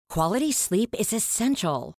Quality sleep is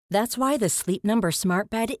essential. That's why the Sleep Number Smart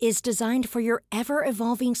Bed is designed for your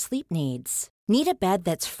ever-evolving sleep needs. Need a bed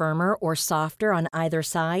that's firmer or softer on either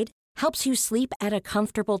side? Helps you sleep at a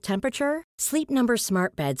comfortable temperature? Sleep Number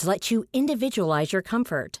Smart Beds let you individualize your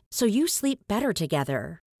comfort, so you sleep better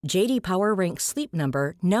together. J.D. Power ranks Sleep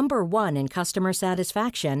Number number 1 in customer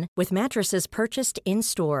satisfaction with mattresses purchased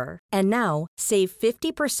in-store. And now, save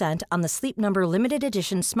 50% on the Sleep Number Limited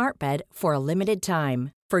Edition Smart Bed for a limited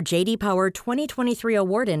time. For J.D. Power 2023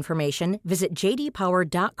 award information, visit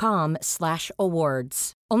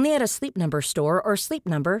jdpower.com/awards. Only at a Sleep Number store or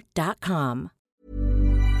sleepnumber.com.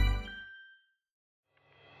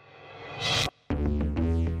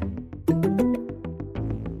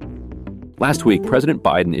 Last week, President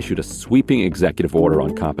Biden issued a sweeping executive order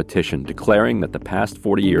on competition, declaring that the past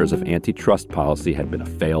 40 years of antitrust policy had been a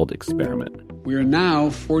failed experiment. We are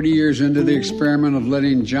now 40 years into the experiment of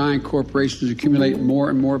letting giant corporations accumulate more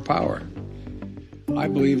and more power. I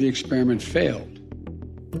believe the experiment failed.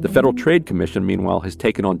 The Federal Trade Commission, meanwhile, has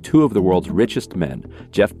taken on two of the world's richest men,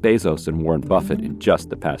 Jeff Bezos and Warren Buffett, in just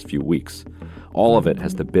the past few weeks. All of it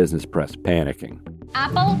has the business press panicking.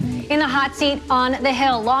 Apple in the hot seat on the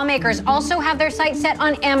Hill. Lawmakers also have their sights set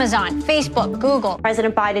on Amazon, Facebook, Google.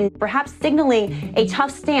 President Biden perhaps signaling a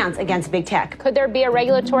tough stance against big tech. Could there be a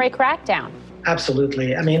regulatory crackdown?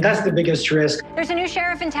 Absolutely. I mean, that's the biggest risk. There's a new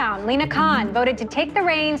sheriff in town. Lena Khan voted to take the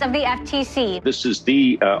reins of the FTC. This is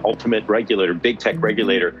the ultimate regulator, big tech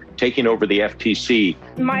regulator, taking over the FTC.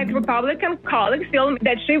 My Republican colleagues feel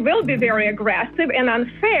that she will be very aggressive and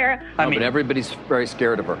unfair. But everybody's very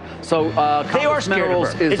scared of her. So they are scared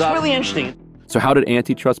of her. It's really interesting. So how did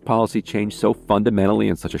antitrust policy change so fundamentally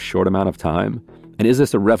in such a short amount of time? And is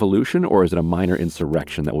this a revolution, or is it a minor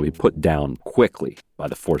insurrection that will be put down quickly by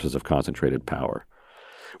the forces of concentrated power?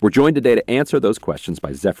 We're joined today to answer those questions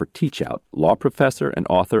by Zephyr Teachout, law professor and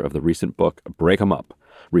author of the recent book, Break 'em Up,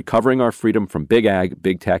 Recovering Our Freedom from Big Ag,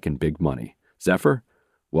 Big Tech, and Big Money. Zephyr,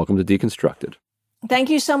 welcome to Deconstructed.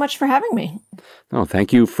 Thank you so much for having me. Oh,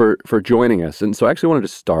 thank you for joining us. And so I actually wanted to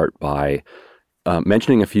start by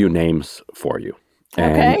mentioning a few names for you.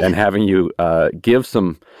 And having you give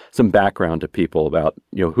some background to people about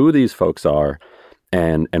who these folks are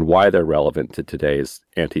and why they're relevant to today's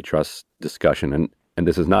antitrust discussion. And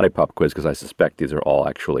this is not a pop quiz because I suspect these are all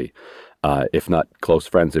actually, if not close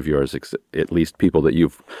friends of yours, at least people that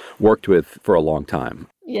you've worked with for a long time.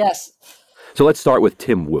 Yes. So let's start with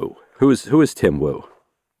Tim Wu. Who is Tim Wu?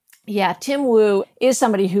 Yeah, Tim Wu is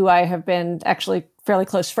somebody who I have been actually fairly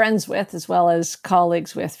close friends with, as well as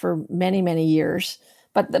colleagues with for many, many years.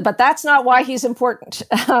 But that's not why he's important.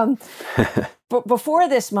 But before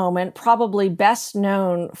this moment, probably best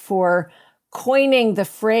known for coining the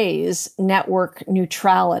phrase network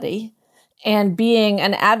neutrality and being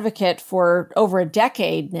an advocate for over a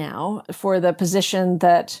decade now for the position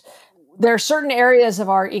that there are certain areas of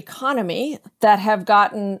our economy that have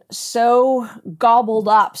gotten so gobbled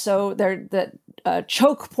up, so that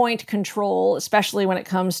choke point control, especially when it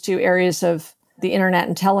comes to areas of the internet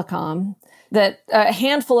and telecom, that a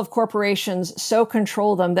handful of corporations so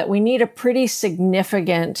control them that we need a pretty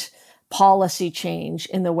significant policy change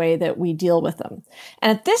in the way that we deal with them.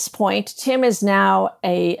 And at this point, Tim is now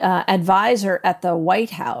a advisor at the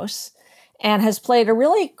White House and has played a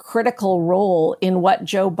really critical role in what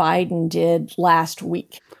Joe Biden did last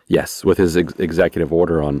week. Yes, with his executive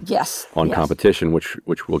order on competition,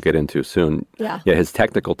 which we'll get into soon. Yeah, his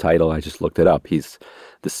technical title, I just looked it up. He's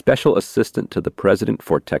the Special Assistant to the President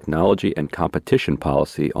for Technology and Competition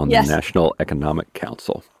Policy on the National Economic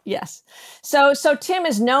Council. Yes. So Tim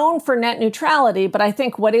is known for net neutrality, but I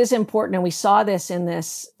think what is important, and we saw this in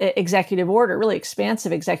this executive order, really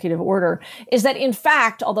expansive executive order, is that in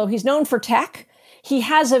fact, although he's known for tech, he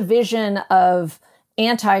has a vision of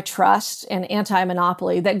antitrust and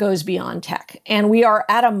anti-monopoly that goes beyond tech. And we are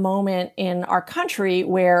at a moment in our country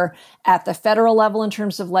where at the federal level in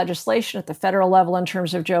terms of legislation, at the federal level in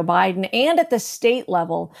terms of Joe Biden, and at the state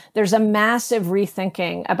level, there's a massive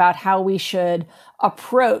rethinking about how we should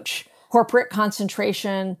approach corporate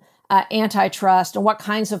concentration, antitrust, and what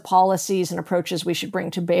kinds of policies and approaches we should bring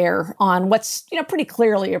to bear on what's, pretty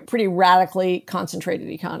clearly a pretty radically concentrated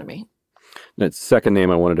economy. The second name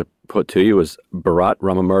I wanted to put to you is Bharat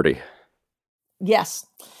Ramamurthy. Yes.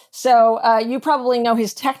 So you probably know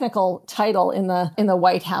his technical title in the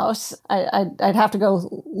White House. I'd have to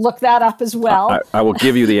go look that up as well. I will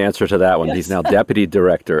give you the answer to that one. Yes. He's now Deputy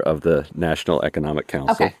Director of the National Economic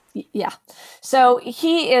Council. Okay. Yeah. So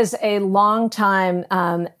he is a longtime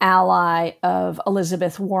ally of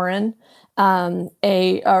Elizabeth Warren. a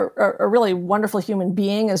really wonderful human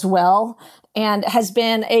being as well, and has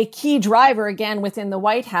been a key driver, again, within the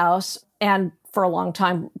White House and for a long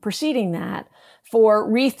time preceding that, for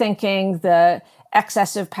rethinking the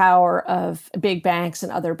excessive power of big banks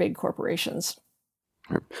and other big corporations.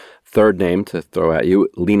 Third name to throw at you,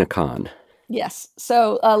 Lina Khan. Yes.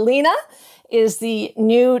 So Lina is the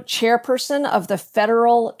new chairperson of the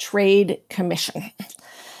Federal Trade Commission.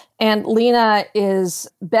 And Lina is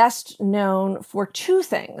best known for two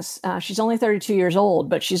things. She's only 32 years old,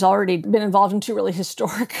 but she's already been involved in two really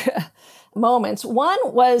historic moments. One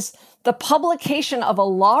was the publication of a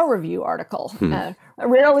law review article,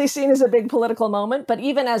 rarely seen as a big political moment, but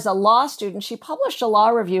even as a law student, she published a law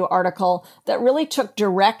review article that really took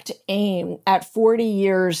direct aim at 40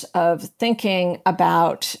 years of thinking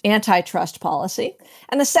about antitrust policy.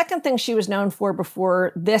 And the second thing she was known for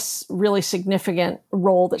before this really significant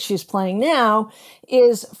role that she's playing now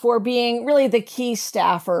is for being really the key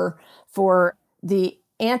staffer for the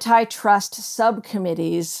antitrust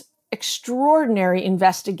subcommittee's extraordinary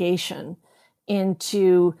investigation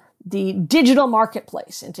into the digital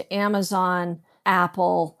marketplace, into Amazon,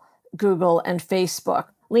 Apple, Google, and Facebook.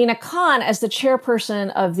 Lina Khan, as the chairperson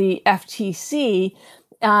of the FTC,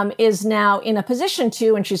 is now in a position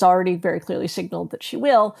to, and she's already very clearly signaled that she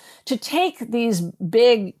will, to take these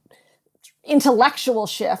big intellectual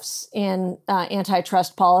shifts in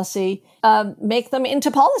antitrust policy, make them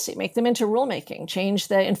into policy, make them into rulemaking, change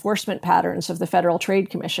the enforcement patterns of the Federal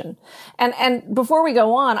Trade Commission. And before we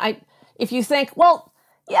go on, if you think, well,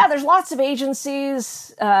 yeah, there's lots of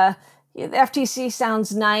agencies, the FTC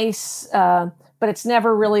sounds nice, but it's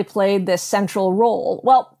never really played this central role.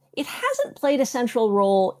 Well, it hasn't played a central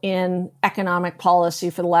role in economic policy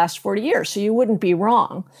for the last 40 years, so you wouldn't be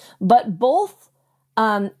wrong. But both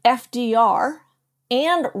FDR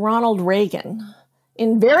and Ronald Reagan,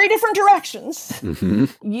 in very different directions,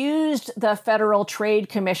 used the Federal Trade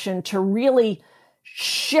Commission to really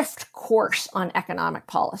shift course on economic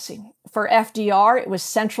policy. For FDR, it was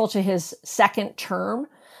central to his second term,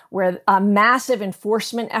 where a massive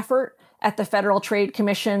enforcement effort at the Federal Trade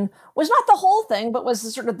Commission was not the whole thing, but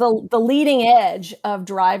was sort of the leading edge of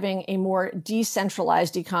driving a more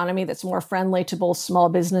decentralized economy that's more friendly to both small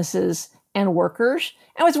businesses and workers.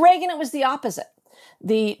 And with Reagan, it was the opposite.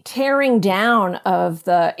 The tearing down of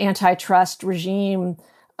the antitrust regime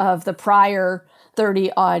of the prior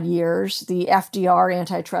 30-odd years, the FDR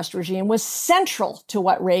antitrust regime, was central to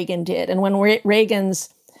what Reagan did. And when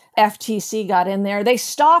Reagan's FTC got in there, they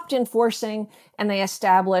stopped enforcing and they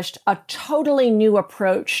established a totally new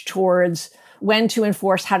approach towards when to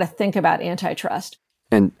enforce, how to think about antitrust.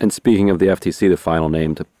 And speaking of the FTC, the final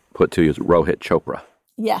name to put to you is Rohit Chopra.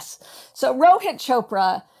 Yes. So Rohit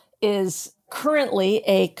Chopra is currently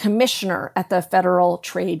a commissioner at the Federal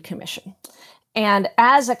Trade Commission. And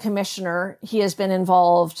as a commissioner, he has been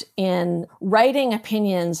involved in writing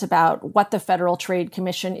opinions about what the Federal Trade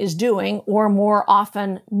Commission is doing, or more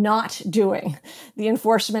often not doing, the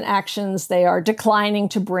enforcement actions they are declining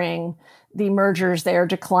to bring, the mergers they are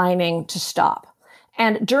declining to stop.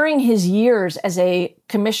 And during his years as a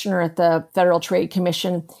commissioner at the Federal Trade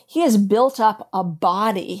Commission, he has built up a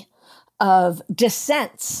body of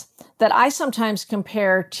dissents that I sometimes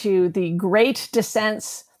compare to the great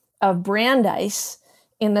dissents of Brandeis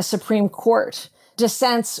in the Supreme Court,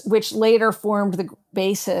 dissents which later formed the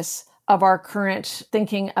basis of our current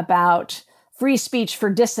thinking about free speech for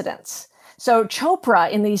dissidents. So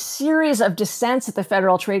Chopra, in these series of dissents at the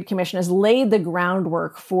Federal Trade Commission, has laid the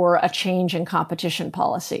groundwork for a change in competition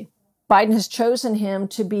policy. Biden has chosen him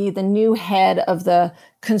to be the new head of the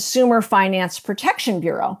Consumer Finance Protection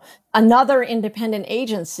Bureau, another independent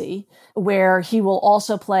agency where he will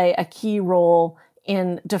also play a key role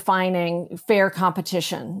in defining fair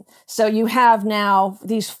competition. So you have now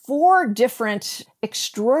these four different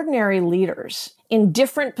extraordinary leaders in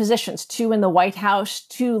different positions, two in the White House,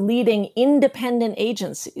 two leading independent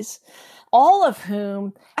agencies, all of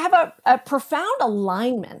whom have a profound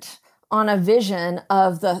alignment on a vision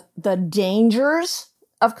of the dangers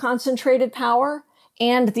of concentrated power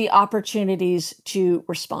and the opportunities to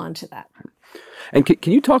respond to that. And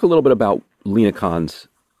can you talk a little bit about Lina Khan's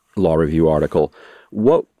law review article?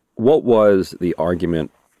 What was the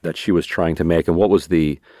argument that she was trying to make, and what was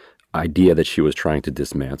the idea that she was trying to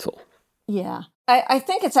dismantle? Yeah, I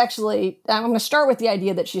think it's actually, I'm going to start with the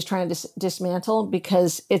idea that she's trying to dismantle,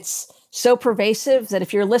 because it's so pervasive that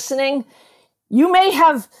if you're listening, you may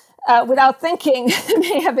have, without thinking,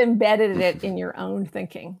 may have embedded it in your own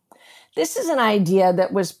thinking. This is an idea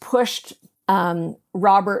that was pushed,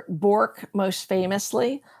 Robert Bork most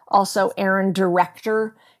famously, also Aaron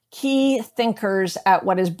Director, key thinkers at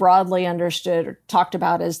what is broadly understood or talked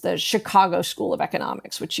about as the Chicago School of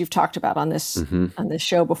Economics, which you've talked about on this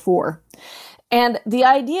show before. And the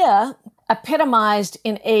idea epitomized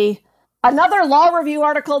in another law review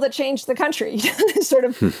article that changed the country. Sort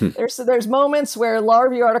of, there's moments where law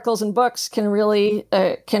review articles and books can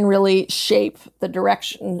really shape the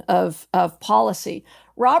direction of policy.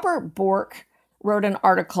 Robert Bork wrote an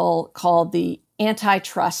article called The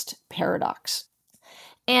Antitrust Paradox.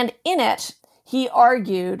 And in it, he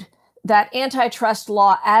argued that antitrust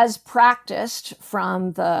law as practiced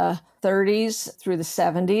from the 30s through the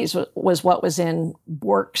 70s was what was in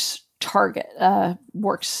Bork's target.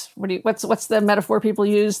 Bork's, what's the metaphor people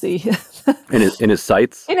use? In his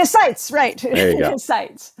sights? In his sights, right. There you go. In his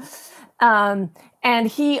sights. And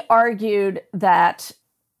he argued that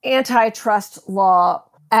antitrust law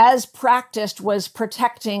as practiced was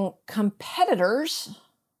protecting competitors,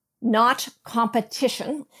 not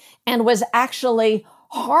competition, and was actually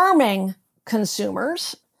harming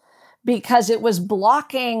consumers because it was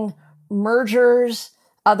blocking mergers,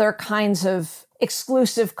 other kinds of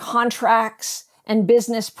exclusive contracts and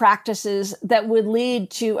business practices that would lead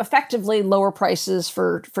to effectively lower prices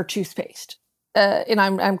for toothpaste. And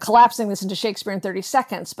I'm collapsing this into Shakespeare in 30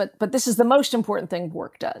 seconds, but this is the most important thing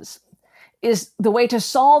Bork does, is the way to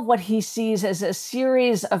solve what he sees as a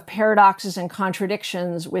series of paradoxes and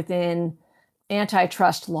contradictions within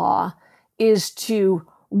antitrust law is to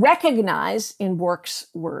recognize, in Bork's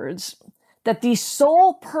words, that the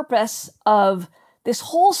sole purpose of this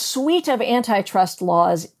whole suite of antitrust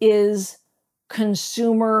laws is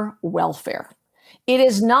consumer welfare. It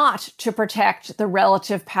is not to protect the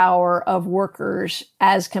relative power of workers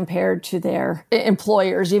as compared to their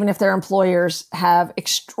employers, even if their employers have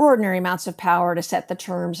extraordinary amounts of power to set the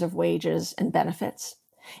terms of wages and benefits.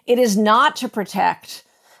 It is not to protect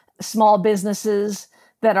small businesses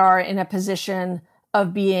that are in a position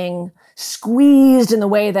of being squeezed in the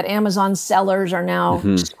way that Amazon sellers are now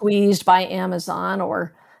squeezed by Amazon,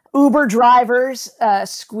 or Uber drivers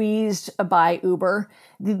squeezed by Uber.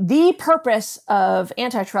 The purpose of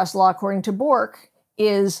antitrust law, according to Bork,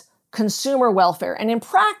 is consumer welfare. And in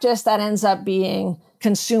practice, that ends up being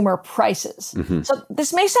consumer prices. So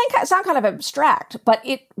this may sound kind of abstract, but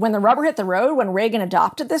when the rubber hit the road, when Reagan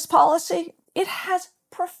adopted this policy, it has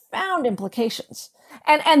profound implications.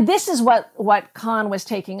 And this is what Kahn was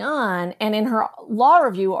taking on. And in her law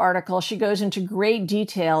review article, she goes into great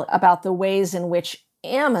detail about the ways in which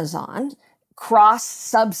Amazon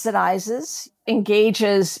cross-subsidizes,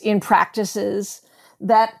 engages in practices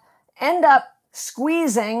that end up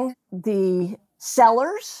squeezing the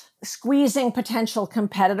sellers, squeezing potential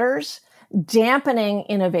competitors, dampening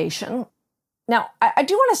innovation. Now, I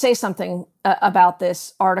do want to say something about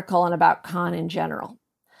this article and about Kahn in general.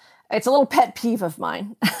 It's a little pet peeve of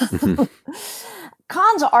mine.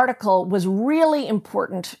 Kahn's article was really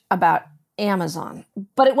important about Amazon,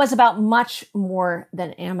 but it was about much more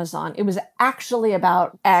than Amazon. It was actually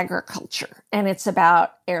about agriculture, and it's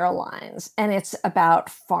about airlines, and it's about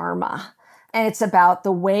pharma, and it's about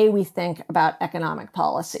the way we think about economic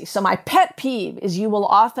policy. So my pet peeve is you will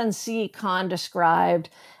often see Kahn described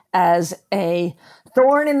as a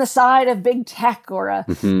thorn in the side of big tech, or a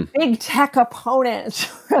big tech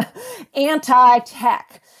opponent,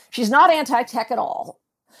 anti-tech. She's not anti-tech at all.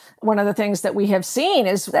 One of the things that we have seen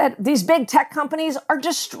is that these big tech companies are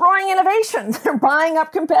destroying innovation. They're buying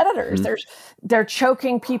up competitors. They're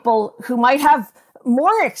choking people who might have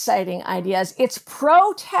more exciting ideas. It's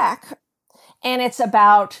pro-tech, and it's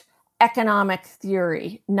about economic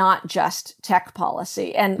theory, not just tech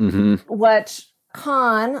policy. And what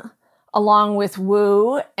Kahn, along with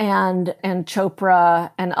Wu and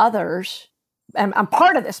Chopra and others, and I'm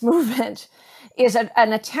part of this movement, is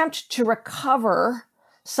an attempt to recover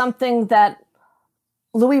something that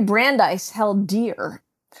Louis Brandeis held dear,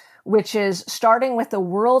 which is starting with the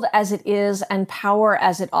world as it is and power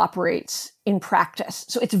as it operates in practice.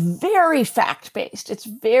 So it's very fact-based. It's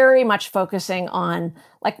very much focusing on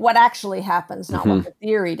like what actually happens, not what the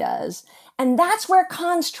theory does. And that's where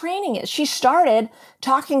Kahn's training is. She started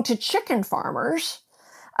talking to chicken farmers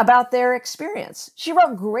about their experience. She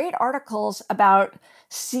wrote great articles about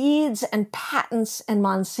seeds and patents and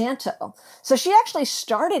Monsanto. So she actually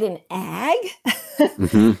started in ag.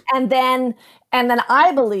 And then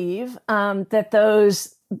I believe that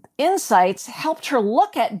those insights helped her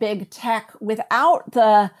look at big tech without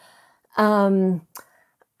the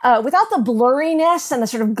without the blurriness and the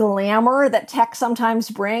sort of glamour that tech sometimes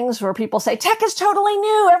brings, where people say, tech is totally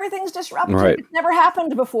new, everything's disruptive, right. It's never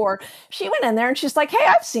happened before. She went in there and she's like, hey,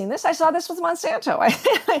 I've seen this. I saw this with Monsanto.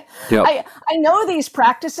 I know these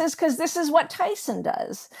practices because this is what Tyson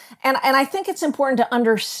does. And I think it's important to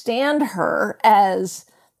understand her as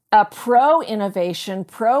a pro-innovation,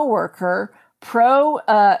 pro-worker,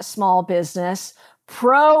 pro-small business,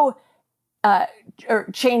 pro- or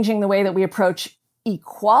changing the way that we approach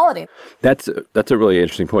equality. That's a really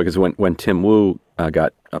interesting point, because when Tim Wu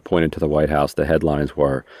got appointed to the White House, the headlines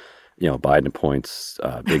were, Biden appoints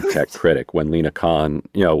big tech critic. When Lina Khan,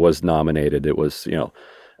 was nominated, it was,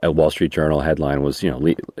 a Wall Street Journal headline was,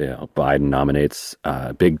 Biden nominates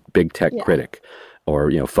big tech critic,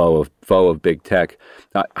 or foe of big tech.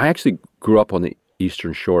 I actually grew up on the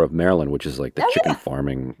eastern shore of Maryland, which is like the chicken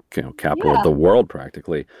farming capital of the world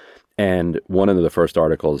practically. And one of the first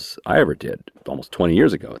articles I ever did, almost 20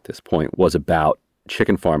 years ago at this point, was about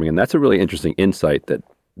chicken farming. And that's a really interesting insight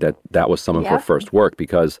that was some of her first work,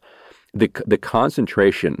 because the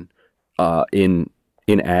concentration in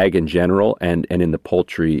ag in general and in the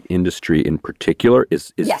poultry industry in particular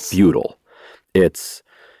is feudal. It's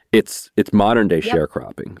modern day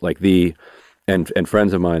sharecropping. Like and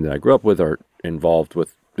friends of mine that I grew up with are involved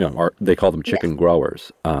with, they call them chicken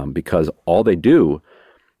growers, because all they do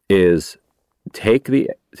is take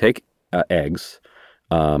eggs,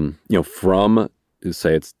 from,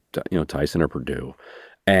 say it's Tyson or Purdue,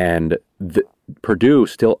 and Purdue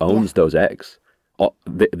still owns those eggs.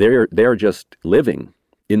 They're just living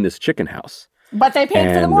in this chicken house. But they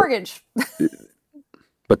paid for the mortgage.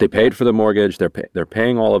 But they paid for the mortgage. They're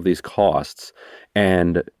paying all of these costs,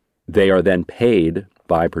 and they are then paid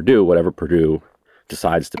by Purdue, whatever Purdue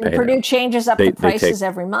decides to pay. Purdue them. changes up the prices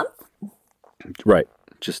every month. Right.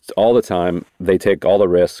 Just all the time. They take all the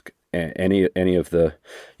risk. Any of the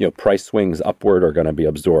price swings upward are going to be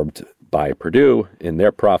absorbed by Purdue in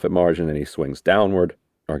their profit margin. Any swings downward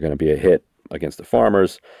are going to be a hit against the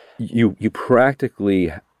farmers. You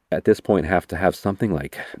practically at this point have to have something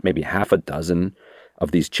like maybe half a dozen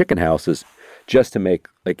of these chicken houses just to make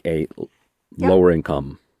like a lower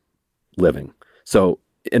income living. So,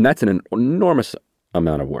 and that's an enormous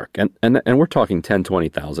amount of work. And we're talking 10,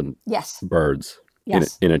 20,000 birds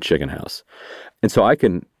in a chicken house. And so I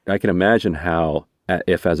can imagine how,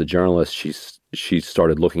 if as a journalist she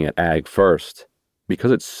started looking at ag first,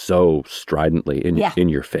 because it's so stridently in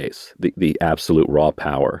your face, the absolute raw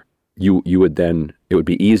power. You would then, it would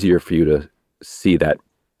be easier for you to see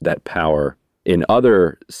that power in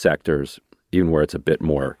other sectors, even where it's a bit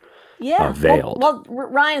more veiled. Well,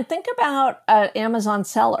 Ryan, think about an Amazon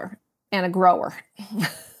seller and a grower.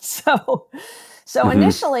 So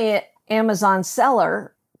initially, Amazon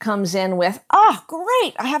seller comes in with, oh,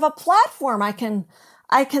 great, I have a platform. I can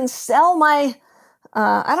sell my,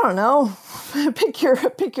 I don't know, pick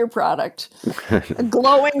your product, a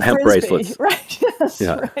glowing hemp frisbee, bracelets. Right? Yes,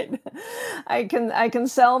 right. I can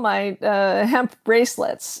sell my hemp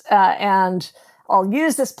bracelets, and I'll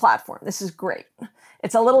use this platform. This is great.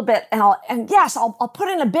 It's a little bit, and I'll put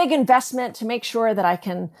in a big investment to make sure that I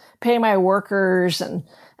can pay my workers, and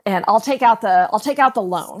I'll take out the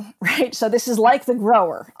loan, right? So this is like the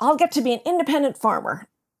grower. I'll get to be an independent farmer.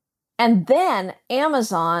 And then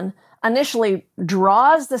Amazon initially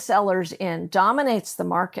draws the sellers in, dominates the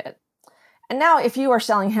market. And now if you are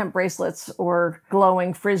selling hemp bracelets or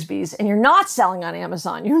glowing frisbees and you're not selling on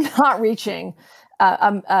Amazon, you're not reaching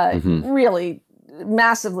a really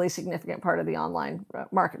massively significant part of the online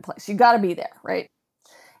marketplace. You got to be there, right?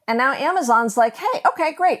 And now Amazon's like, hey,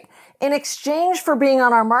 okay, great. In exchange for being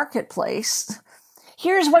on our marketplace,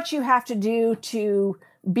 here's what you have to do to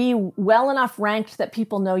be well enough ranked that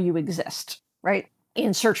people know you exist, right?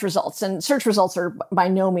 In search results. And search results are by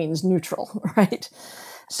no means neutral, right?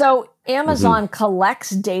 So Amazon collects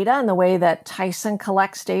data in the way that Tyson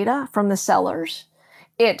collects data from the sellers.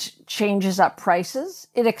 It changes up prices.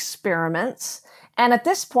 It experiments. And at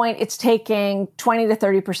this point, it's taking 20 to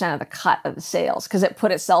 30% of the cut of the sales because it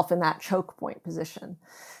put itself in that choke point position.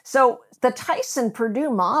 So the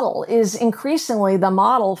Tyson-Purdue model is increasingly the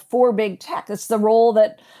model for big tech. It's the role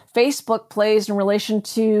that Facebook plays in relation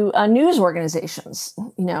to news organizations,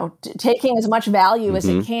 taking as much value as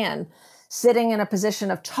it can, sitting in a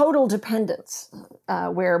position of total dependence,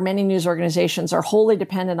 where many news organizations are wholly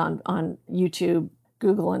dependent on YouTube,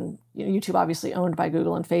 Google, and YouTube obviously owned by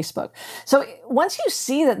Google and Facebook. So once you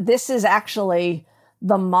see that this is actually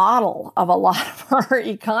the model of a lot of our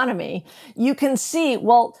economy, you can see,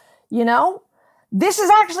 well, this is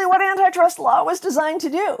actually what antitrust law was designed to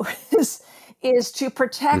do, is to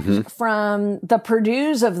protect from the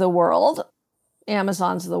Purdues of the world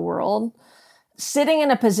Amazons of the world, sitting in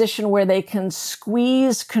a position where they can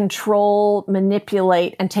squeeze, control,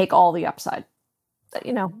 manipulate, and take all the upside.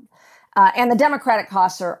 And the Democratic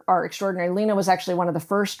costs are extraordinary. Lena was actually one of the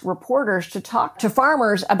first reporters to talk to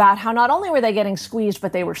farmers about how not only were they getting squeezed,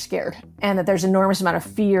 but they were scared, and that there's enormous amount of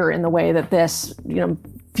fear in the way that this,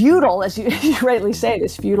 feudal, as you rightly say,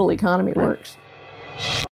 this feudal economy works.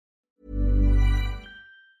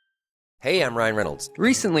 Hey, I'm Ryan Reynolds.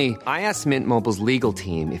 Recently, I asked Mint Mobile's legal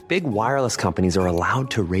team if big wireless companies are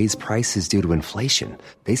allowed to raise prices due to inflation.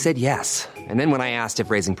 They said yes. And then when I asked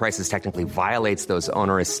if raising prices technically violates those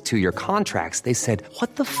onerous 2-year contracts, they said,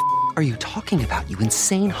 "What the f*** are you talking about, you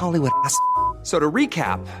insane Hollywood ass?" So to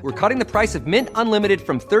recap, we're cutting the price of Mint Unlimited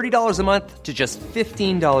from $30 a month to just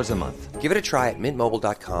 $15 a month. Give it a try at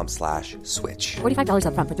mintmobile.com/switch. $45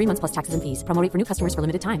 up front for 3 months plus taxes and fees. Promo rate for new customers for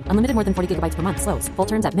limited time. Unlimited more than 40 gigabytes per month. Slows full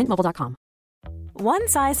terms at mintmobile.com. One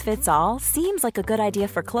size fits all seems like a good idea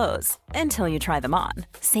for clothes until you try them on.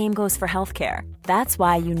 Same goes for healthcare. That's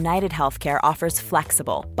why United Healthcare offers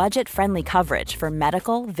flexible, budget-friendly coverage for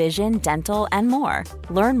medical, vision, dental, and more.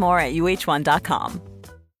 Learn more at uh1.com.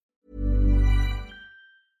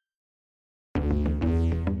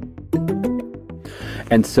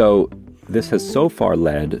 And so this has so far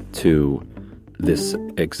led to this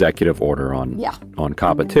executive order on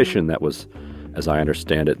competition that was, as I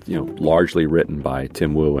understand it, largely written by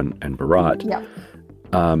Tim Wu and Bharat. Yeah.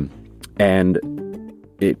 And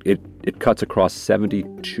it cuts across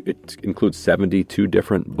 72. It includes 72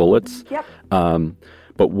 different bullets. Yep.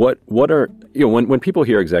 But what are when people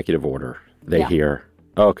hear executive order, they hear,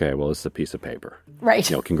 okay, well, it's a piece of paper. Right.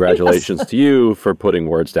 Congratulations to you for putting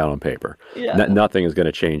words down on paper. Yeah. Nothing is going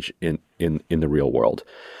to change in the real world.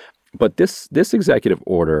 But this executive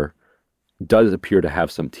order does appear to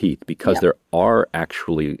have some teeth because there are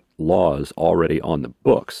actually laws already on the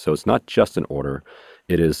books. So it's not just an order.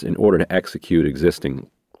 It is in order to execute existing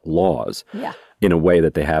laws in a way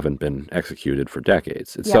that they haven't been executed for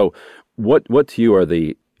decades. And so what to you are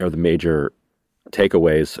the major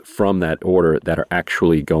takeaways from that order that are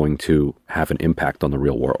actually going to have an impact on the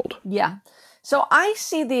real world? Yeah. So I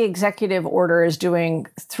see the executive order as doing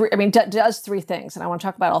does three things. And I want to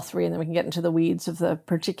talk about all three, and then we can get into the weeds of the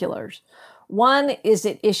particulars. One is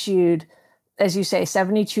it issued, as you say,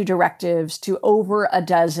 72 directives to over a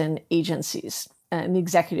dozen agencies in the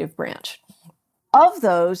executive branch. Of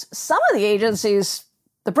those, some of the agencies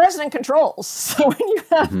the president controls. So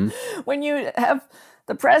when you have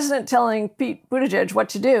the president telling Pete Buttigieg what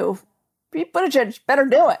to do, Pete Buttigieg better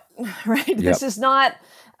do it, right? Yep. This is not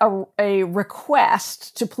a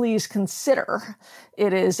request to please consider.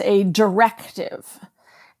 It is a directive.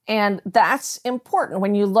 And that's important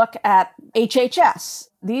when you look at HHS.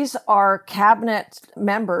 These are cabinet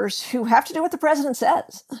members who have to do what the president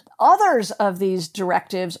says. Others of these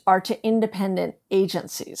directives are to independent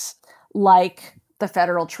agencies like the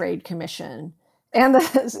Federal Trade Commission and the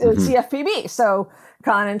CFPB, so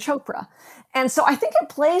Khan and Chopra. And so I think it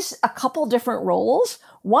plays a couple different roles.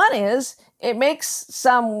 One is it makes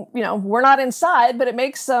some, we're not inside, but it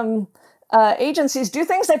makes some agencies do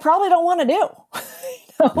things they probably don't want to do.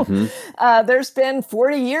 There's been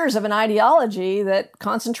 40 years of an ideology that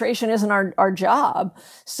concentration isn't our job.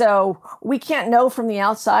 So we can't know from the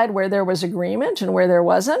outside where there was agreement and where there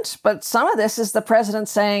wasn't. But some of this is the president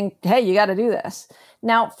saying, hey, you got to do this.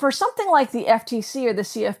 Now, for something like the FTC or the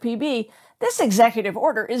CFPB, this executive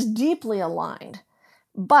order is deeply aligned.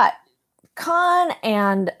 But Khan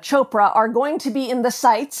and Chopra are going to be in the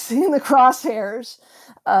sights, in the crosshairs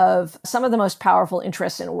of some of the most powerful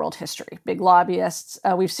interests in world history, big lobbyists.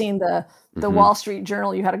 We've seen the Wall Street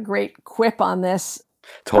Journal. You had a great quip on this.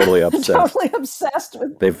 Totally obsessed. Totally obsessed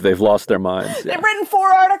with. They've lost their minds. They've written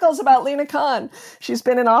 4 articles about Lena Khan. She's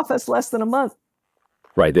been in office less than a month.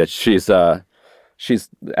 Right. That she's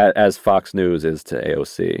as Fox News is to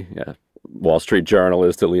AOC. Yeah. Wall Street Journal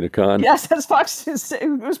is to Lena Khan. Yes, as Fox News, it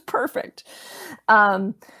was perfect.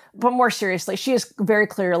 But more seriously, she is very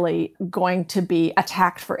clearly going to be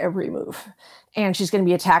attacked for every move. And she's going to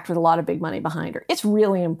be attacked with a lot of big money behind her. It's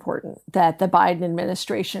really important that the Biden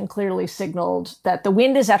administration clearly signaled that the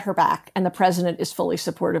wind is at her back and the president is fully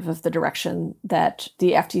supportive of the direction that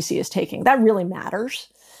the FTC is taking. That really matters.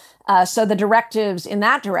 So the directives in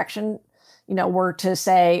that direction, were to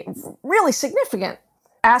say really significant,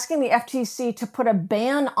 asking the FTC to put a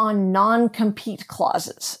ban on non-compete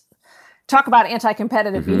clauses. Talk about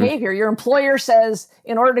anti-competitive behavior. Your employer says,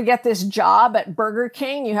 in order to get this job at Burger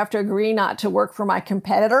King, you have to agree not to work for my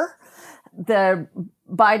competitor. The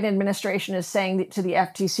Biden administration is saying to the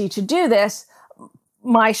FTC to do this.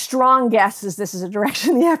 My strong guess is this is a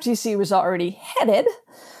direction the FTC was already headed.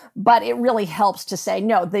 But it really helps to say,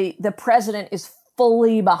 no, the president is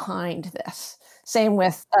fully behind this. Same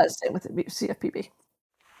with the CFPB.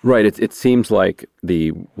 Right. It seems like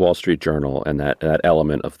the Wall Street Journal and that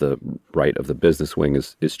element of the right of the business wing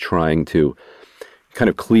is trying to kind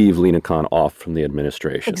of cleave Lina Khan off from the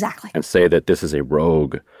administration. Exactly. And say that this is a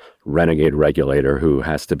rogue, renegade regulator who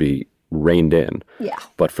has to be reined in. Yeah.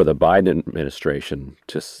 But for the Biden administration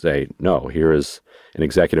to say, no, here is an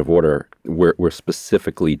executive order, we're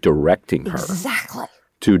specifically directing her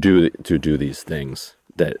to do these things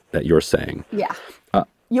that you're saying. Yeah.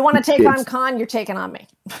 You want to take on Khan, you're taking on me.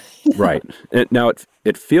 Right. Now,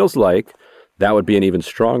 it feels like that would be an even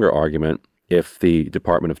stronger argument if the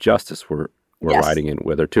Department of Justice were riding in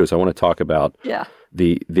with her too. So I want to talk about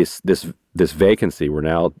this vacancy. We're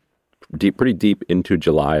now pretty deep into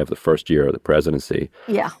July of the first year of the presidency.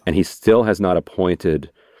 Yeah. And he still has not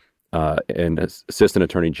appointed an assistant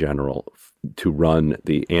attorney general to run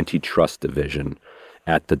the antitrust division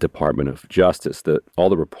at the Department of Justice. All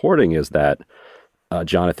the reporting is that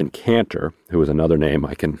Jonathan Kanter, who is another name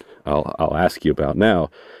I'll ask you about now,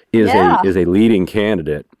 is a leading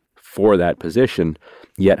candidate for that position,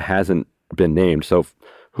 yet hasn't been named. So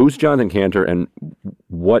who's Jonathan Kanter, and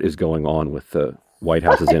what is going on with the White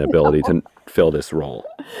House's inability to fill this role?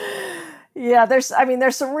 Yeah, there's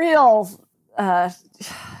some real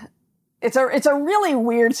it's a really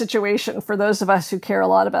weird situation for those of us who care a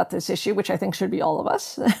lot about this issue, which I think should be all of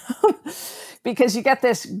us, because you get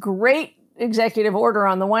this great executive order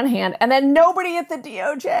on the one hand, and then nobody at the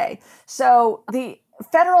DOJ. So the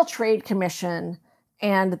Federal Trade Commission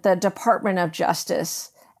and the Department of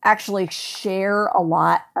Justice actually share a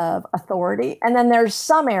lot of authority. And then there's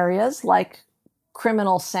some areas like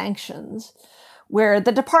criminal sanctions where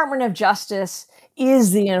the Department of Justice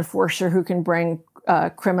is the enforcer who can bring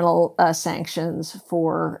criminal sanctions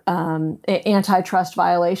for antitrust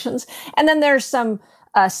violations. And then there's some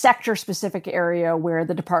sector-specific area where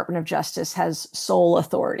the Department of Justice has sole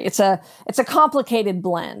authority. It's a complicated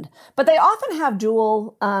blend, but they often have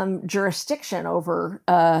dual jurisdiction over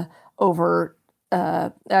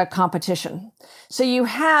competition. So you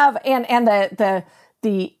have and the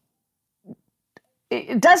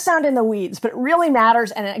it does sound in the weeds, but it really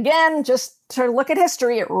matters. And again, just to look at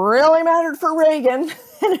history, it really mattered for Reagan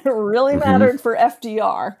and it really mattered for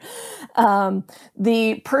FDR.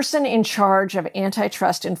 The person in charge of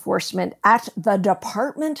antitrust enforcement at the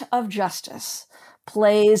Department of Justice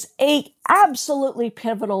plays an absolutely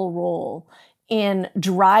pivotal role in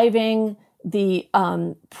driving the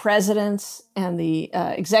president's and the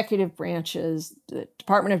executive branches, the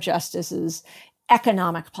Department of Justice's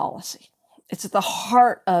economic policy. It's at the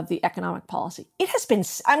heart of the economic policy. It has been,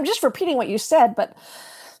 I'm just repeating what you said, but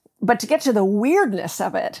to get to the weirdness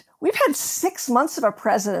of it, we've had 6 months of a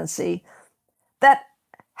presidency that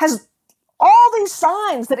has all these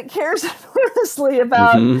signs that it cares enormously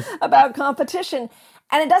about competition.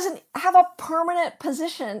 And it doesn't have a permanent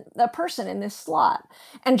person in this slot.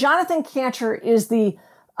 And Jonathan Kanter is the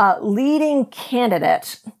leading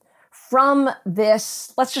candidate from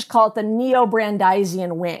this, let's just call it the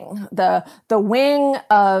neo-Brandeisian wing, the wing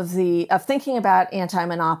of thinking about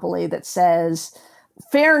anti-monopoly that says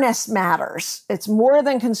fairness matters. It's more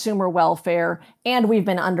than consumer welfare, and we've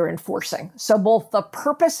been under-enforcing. So both the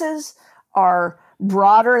purposes are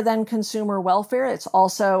broader than consumer welfare. It's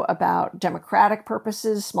also about democratic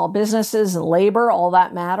purposes, small businesses and labor, all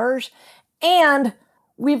that matters. And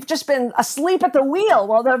we've just been asleep at the wheel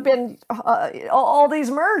while there have been all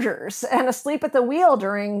these mergers, and asleep at the wheel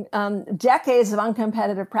during decades of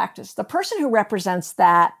uncompetitive practice. The person who represents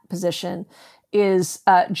that position is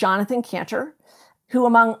Jonathan Kanter, who,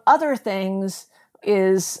 among other things,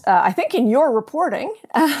 is, I think in your reporting,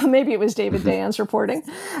 maybe it was David Dayen's reporting,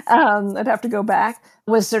 I'd have to go back,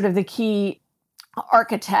 was sort of the key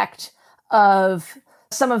architect of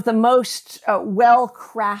some of the most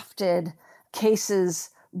well-crafted cases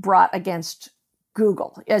brought against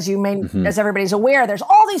Google. As everybody's aware, there's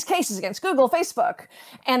all these cases against Google, Facebook,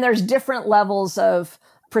 and there's different levels of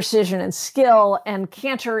precision and skill, and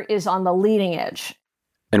Kanter is on the leading edge.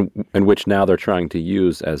 And which now they're trying to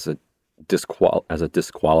use as a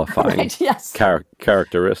disqualifying right, yes.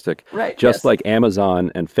 characteristic. Right, Just like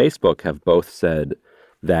Amazon and Facebook have both said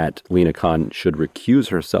that Lina Khan should recuse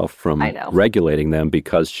herself from regulating them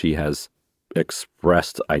because she has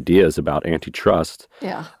expressed ideas about antitrust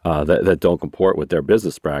that don't comport with their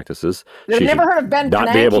business practices. I've never heard of Ben Bernanke.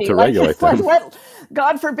 Not be able to regulate them.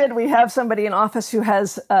 God forbid we have somebody in office who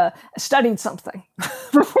has studied something.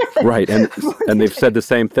 Right, and they've said the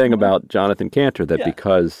same thing about Jonathan Kanter, that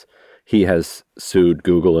because he has sued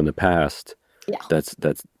Google in the past, that's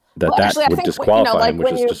would disqualify him,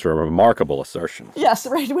 which is just a remarkable assertion. Yes,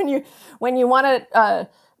 right. When you want to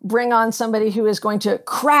bring on somebody who is going to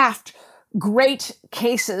craft great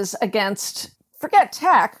cases against, forget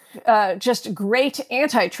tech, just great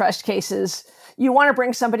antitrust cases, you want to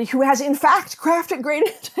bring somebody who has, in fact, crafted great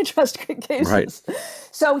antitrust cases. Right.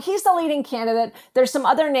 So he's the leading candidate. There's some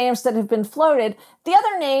other names that have been floated. The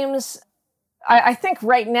other names, I think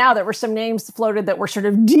right now there were some names floated that were sort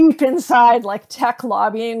of deep inside like tech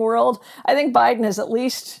lobbying world. I think Biden is at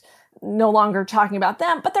least no longer talking about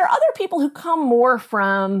them. But there are other people who come more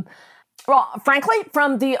from, well, frankly,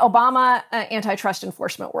 from the Obama antitrust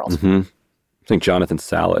enforcement world. Mm-hmm. I think Jonathan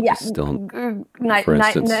Sallet is still, for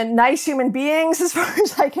instance. Nice human beings, as far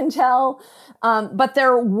as I can tell. But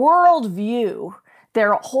their worldview,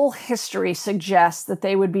 their whole history suggests that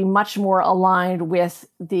they would be much more aligned with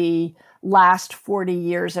the last 40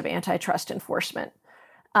 years of antitrust enforcement,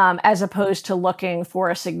 as opposed to looking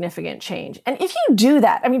for a significant change. And if you do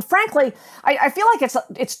that, I mean, frankly, I feel like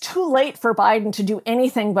it's too late for Biden to do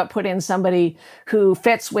anything but put in somebody who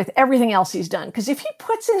fits with everything else he's done. Because if he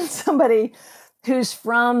puts in somebody who's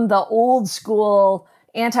from the old school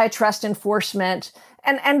antitrust enforcement,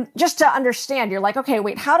 and just to understand, you're like, okay,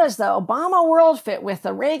 wait, how does the Obama world fit with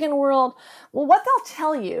the Reagan world? Well, what they'll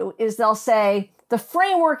tell you is they'll say, the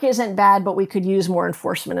framework isn't bad, but we could use more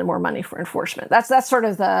enforcement and more money for enforcement. That's sort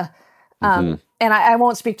of the, and I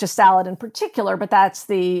won't speak to Sallet in particular, but that's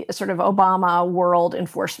the sort of Obama world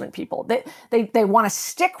enforcement people. They want to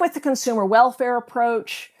stick with the consumer welfare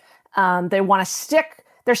approach. They want to stick,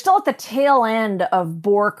 they're still at the tail end of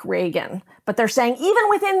Bork Reagan, but they're saying even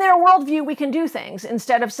within their worldview, we can do things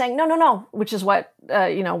instead of saying, no, which is what,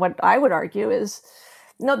 what I would argue is,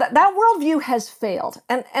 no, that worldview has failed.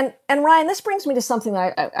 And Ryan, this brings me to something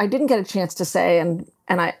that I didn't get a chance to say, and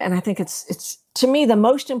I think it's to me the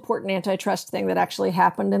most important antitrust thing that actually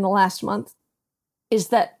happened in the last month is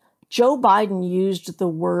that Joe Biden used the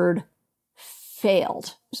word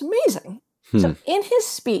failed. It was amazing. So in his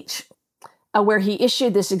speech, where he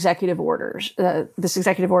issued this executive order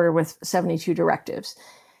with 72 directives,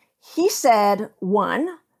 he said,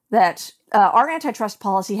 one, that our antitrust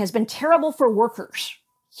policy has been terrible for workers.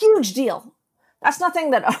 Huge deal. That's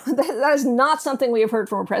nothing that is not something we have heard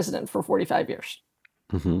from a president for 45 years.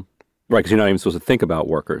 Mm-hmm. Right, because you're not even supposed to think about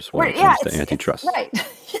workers when it comes to antitrust. Right,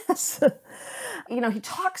 yes. He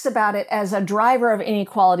talks about it as a driver of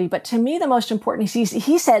inequality, but to me the most important,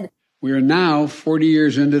 he said, we are now 40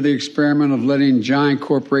 years into the experiment of letting giant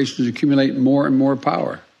corporations accumulate more and more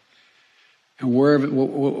power. And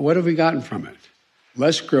what have we gotten from it?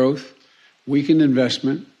 Less growth, weakened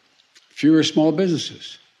investment, fewer small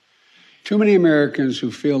businesses. Too many Americans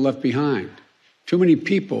who feel left behind. Too many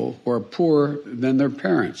people who are poorer than their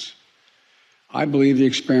parents. I believe the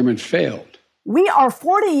experiment failed. We are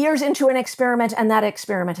 40 years into an experiment, and that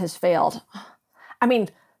experiment has failed. I mean,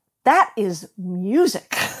 that is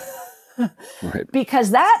music. Right.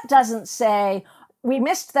 Because that doesn't say, we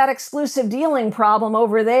missed that exclusive dealing problem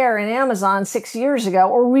over there in Amazon 6 years ago,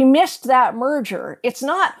 or we missed that merger. It's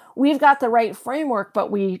not, we've got the right framework,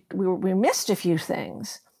 but we missed a few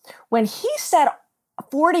things. When he said a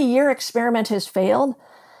 40-year experiment has failed,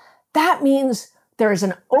 that means there is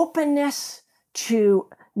an openness to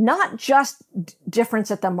not just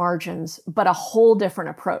difference at the margins, but a whole different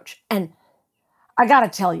approach. And I got to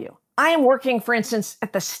tell you, I am working, for instance,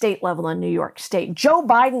 at the state level in New York State. Joe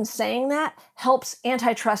Biden saying that helps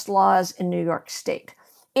antitrust laws in New York State.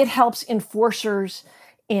 It helps enforcers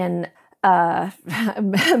in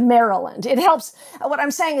Maryland. It helps. What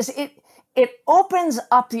I'm saying is it opens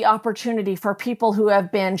up the opportunity for people who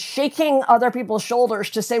have been shaking other people's shoulders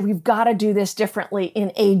to say, we've got to do this differently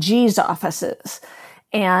in AG's offices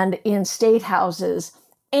and in state houses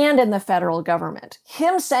and in the federal government.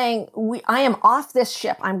 Him saying, I am off this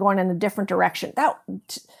ship, I'm going in a different direction.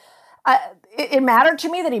 It mattered to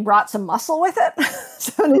me that he brought some muscle with it,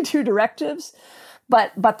 72 directives,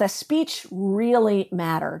 but the speech really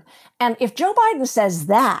mattered. And if Joe Biden says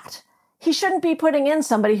that, he shouldn't be putting in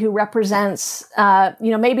somebody who represents,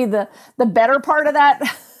 maybe the better part of that,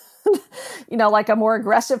 like a more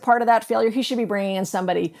aggressive part of that failure. He should be bringing in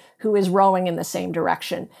somebody who is rowing in the same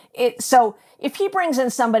direction. So if he brings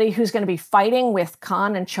in somebody who's going to be fighting with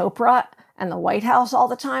Khan and Chopra and the White House all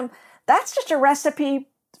the time, that's just a recipe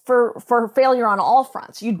for failure on all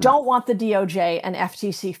fronts. You don't want the DOJ and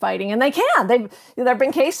FTC fighting, and they can. There have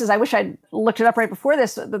been cases, I wish I'd looked it up right before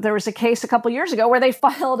this, that there was a case a couple years ago where they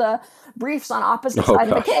filed briefs on opposite side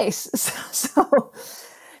of the case.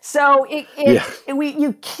 So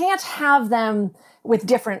you can't have them with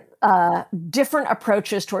different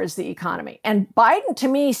approaches towards the economy. And Biden, to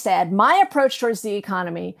me, said, my approach towards the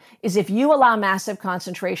economy is if you allow massive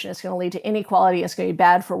concentration, it's going to lead to inequality. It's going to be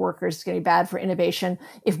bad for workers. It's going to be bad for innovation.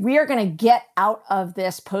 If we are going to get out of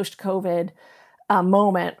this post-COVID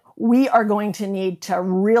moment, we are going to need to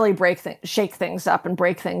really shake things up and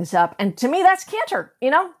break things up. And to me, that's Cantor.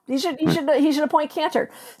 He should appoint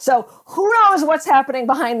Cantor. So who knows what's happening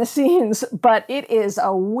behind the scenes? But it is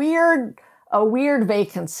a weird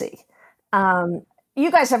vacancy.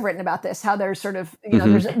 You guys have written about this, how there's sort of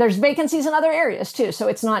there's vacancies in other areas too. So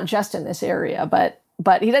it's not just in this area, but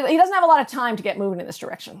he doesn't have a lot of time to get moving in this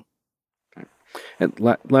direction. And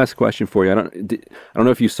last question for you. I don't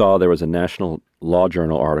know if you saw, there was a National Law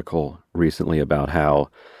Journal article recently about how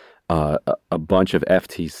a bunch of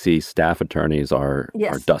FTC staff attorneys are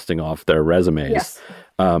dusting off their resumes. Yes.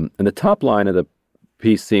 And the top line of the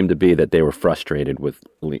piece seemed to be that they were frustrated with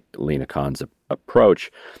Lina Khan's approach,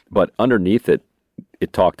 but underneath it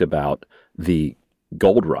talked about the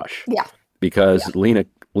gold rush. Yeah. Because Lina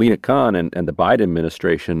Khan and the Biden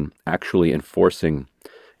administration actually enforcing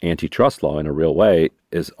antitrust law in a real way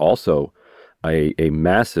is also a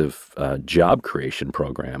massive job creation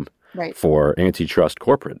program for antitrust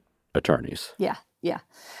corporate attorneys. Yeah.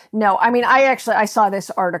 No, I mean, I saw this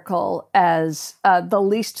article as the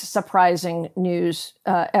least surprising news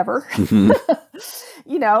ever. Mm-hmm.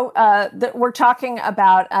 We're talking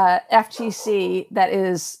about FTC that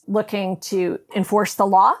is looking to enforce the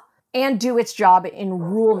law and do its job in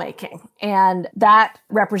rulemaking. And that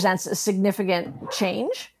represents a significant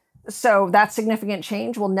change. So that significant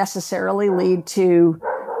change will necessarily lead to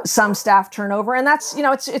some staff turnover. And that's,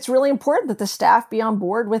 it's really important that the staff be on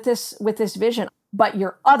board with this vision. But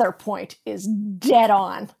your other point is dead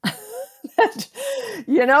on.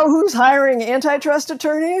 Who's hiring antitrust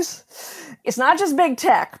attorneys? It's not just big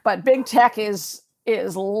tech, but big tech is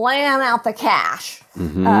laying out the cash.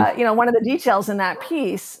 Mm-hmm. One of the details in that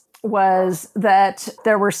piece was that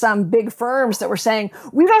there were some big firms that were saying,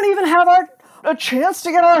 we don't even have a chance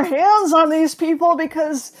to get our hands on these people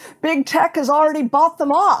because big tech has already bought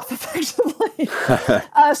them off, effectively.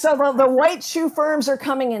 So the white shoe firms are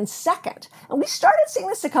coming in second. And we started seeing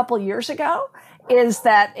this a couple of years ago, is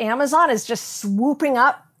that Amazon is just swooping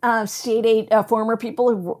up former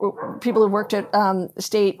people who worked at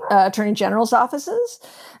state attorney general's offices.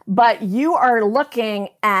 But you are looking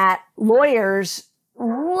at lawyers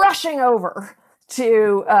rushing over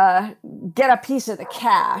to get a piece of the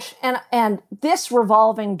cash. And this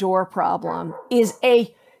revolving door problem is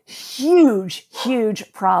a huge,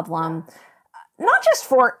 huge problem, not just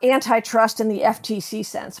for antitrust in the FTC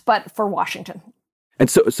sense, but for Washington. And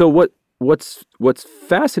so what's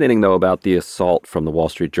fascinating, though, about the assault from the Wall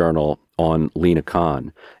Street Journal on Lina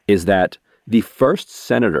Khan is that the first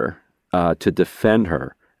senator to defend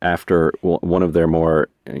her after one of their more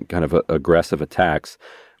kind of aggressive attacks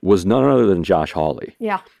was none other than Josh Hawley,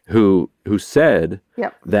 who said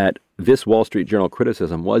that this Wall Street Journal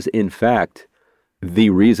criticism was, in fact, the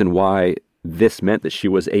reason why this meant that she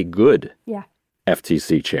was a good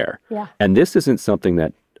FTC chair. Yeah. And this isn't something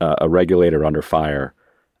that a regulator under fire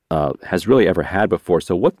has really ever had before.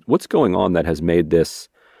 So what's going on that has made this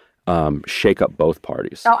shake up both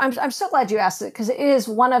parties? Oh, I'm so glad you asked it, because it is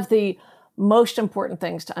one of the most important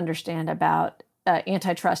things to understand about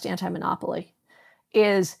antitrust, anti-monopoly,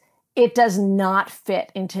 is it does not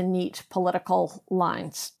fit into neat political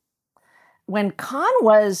lines. When Khan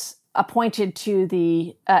was appointed to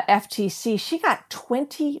the FTC, she got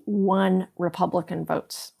 21 Republican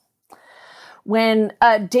votes. When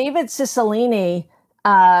David Cicilline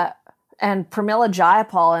and Pramila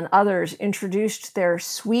Jayapal and others introduced their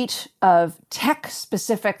suite of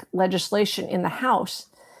tech-specific legislation in the House,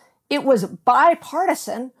 it was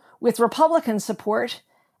bipartisan with Republican support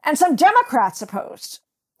and some Democrats opposed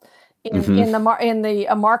in the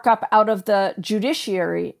markup out of the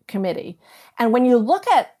Judiciary Committee. And when you look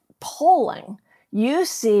at polling, you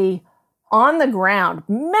see on the ground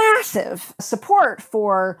massive support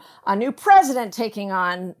for a new president taking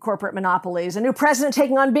on corporate monopolies, a new president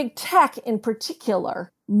taking on big tech in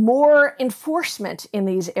particular, more enforcement in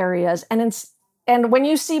these areas. And when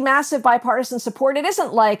you see massive bipartisan support, it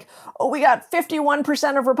isn't like, we got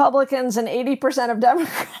 51% of Republicans and 80% of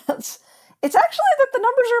Democrats. It's actually that the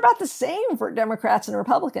numbers are about the same for Democrats and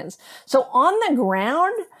Republicans. So on the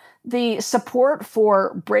ground, the support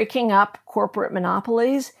for breaking up corporate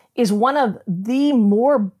monopolies is one of the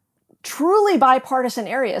more truly bipartisan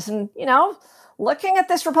areas. And, looking at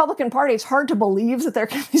this Republican Party, it's hard to believe that there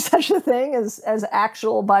can be such a thing as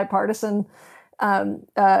actual bipartisan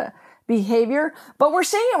behavior, but we're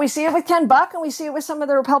seeing it. We see it with Ken Buck, and we see it with some of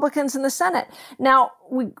the Republicans in the Senate. Now,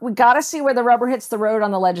 we got to see where the rubber hits the road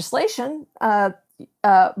on the legislation,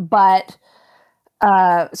 but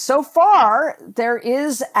so far, there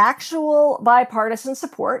is actual bipartisan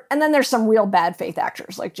support. And then there's some real bad faith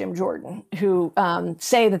actors like Jim Jordan who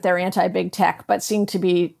say that they're anti-big tech, but seem to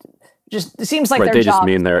be it seems like right, their job.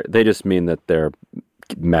 They just mean that they're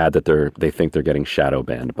mad that they think they're getting shadow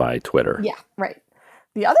banned by Twitter. Yeah, right.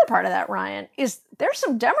 The other part of that, Ryan, is there's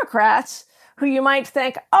some Democrats who you might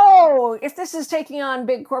think, oh, if this is taking on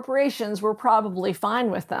big corporations, we're probably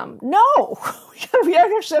fine with them. No, we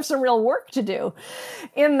actually have some real work to do.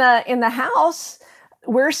 In the House,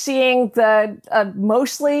 we're seeing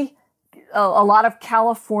mostly a lot of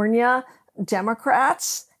California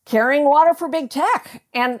Democrats carrying water for big tech.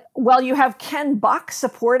 And while you have Ken Buck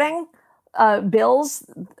supporting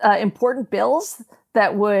important bills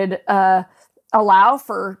that would allow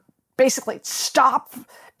for basically stop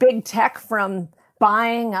big tech from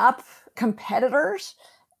buying up competitors.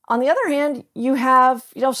 On the other hand, you have,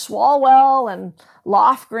 Swalwell and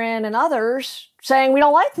Lofgren and others saying we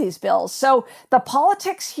don't like these bills. So the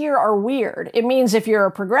politics here are weird. It means if you're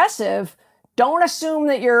a progressive, don't assume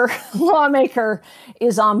that your lawmaker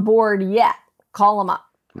is on board yet. Call them up.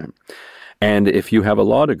 Right. And if you have a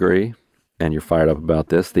law degree and you're fired up about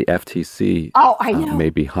this, the FTC may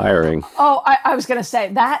be hiring. Oh, I was going to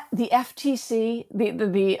say that the FTC,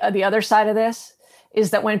 the other side of this is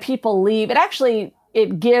that when people leave,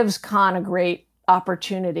 it gives Con a great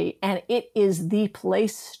opportunity, and it is the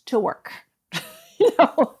place to work.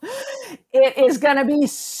 It is going to be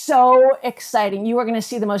so exciting. You are going to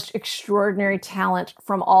see the most extraordinary talent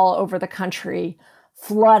from all over the country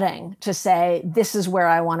flooding to say, this is where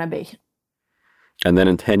I want to be. And then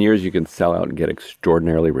in 10 years, you can sell out and get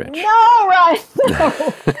extraordinarily rich. No, right? No.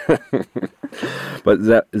 But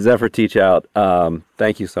Zephyr Teachout,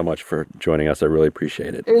 thank you so much for joining us. I really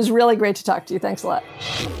appreciate it. It was really great to talk to you. Thanks a lot.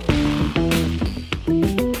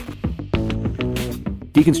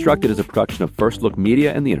 Deconstructed is a production of First Look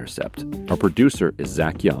Media and The Intercept. Our producer is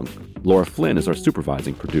Zach Young. Laura Flynn is our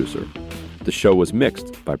supervising producer. The show was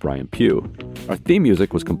mixed by Brian Pugh. Our theme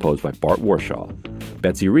music was composed by Bart Warshaw.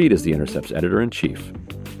 Betsy Reed is The Intercept's editor-in-chief.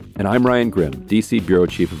 And I'm Ryan Grimm, DC Bureau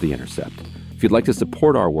Chief of The Intercept. If you'd like to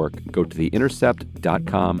support our work, go to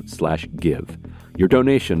theintercept.com/give. Your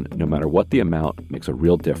donation, no matter what the amount, makes a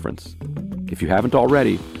real difference. If you haven't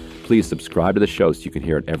already, please subscribe to the show so you can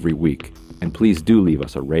hear it every week. And please do leave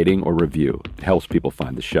us a rating or review. It helps people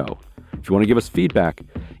find the show. If you want to give us feedback,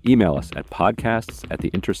 email us at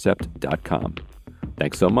podcasts@theintercept.com.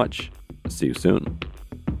 Thanks so much. See you soon.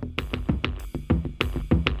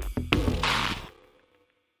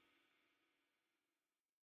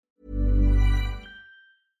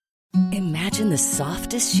 Imagine the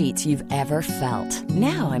softest sheets you've ever felt.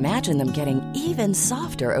 Now imagine them getting even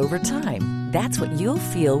softer over time. That's what you'll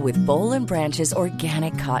feel with Boll & Branch's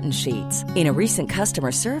organic cotton sheets. In a recent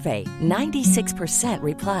customer survey, 96%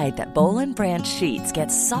 replied that Boll & Branch sheets get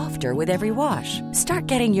softer with every wash. Start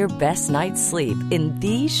getting your best night's sleep in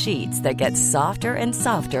these sheets that get softer and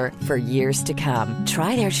softer for years to come.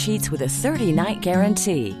 Try their sheets with a 30-night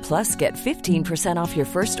guarantee. Plus, get 15% off your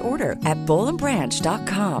first order at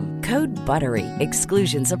bollandbranch.com. Code BUTTERY.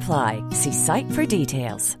 Exclusions apply. See site for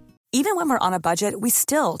details. Even when we're on a budget, we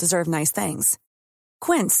still deserve nice things.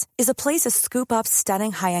 Quince is a place to scoop up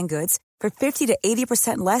stunning high-end goods for 50 to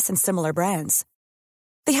 80% less than similar brands.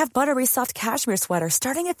 They have buttery soft cashmere sweaters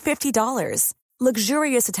starting at $50,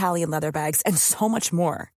 luxurious Italian leather bags, and so much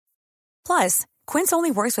more. Plus, Quince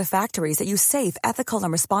only works with factories that use safe, ethical,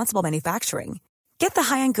 and responsible manufacturing. Get the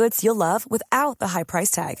high-end goods you'll love without the high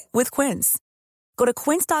price tag with Quince. Go to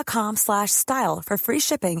quince.com/style for free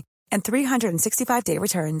shipping and 365-day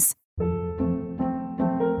returns.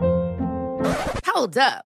 Hold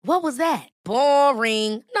up. What was that?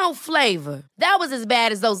 Boring. No flavor. That was as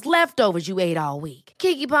bad as those leftovers you ate all week.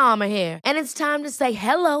 Keke Palmer here. And it's time to say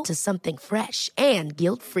hello to something fresh and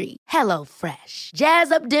guilt-free. HelloFresh.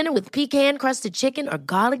 Jazz up dinner with pecan-crusted chicken or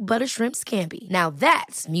garlic butter shrimp scampi. Now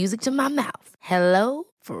that's music to my mouth.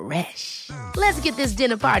 HelloFresh. Let's get this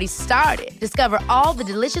dinner party started. Discover all the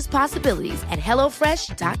delicious possibilities at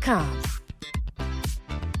HelloFresh.com.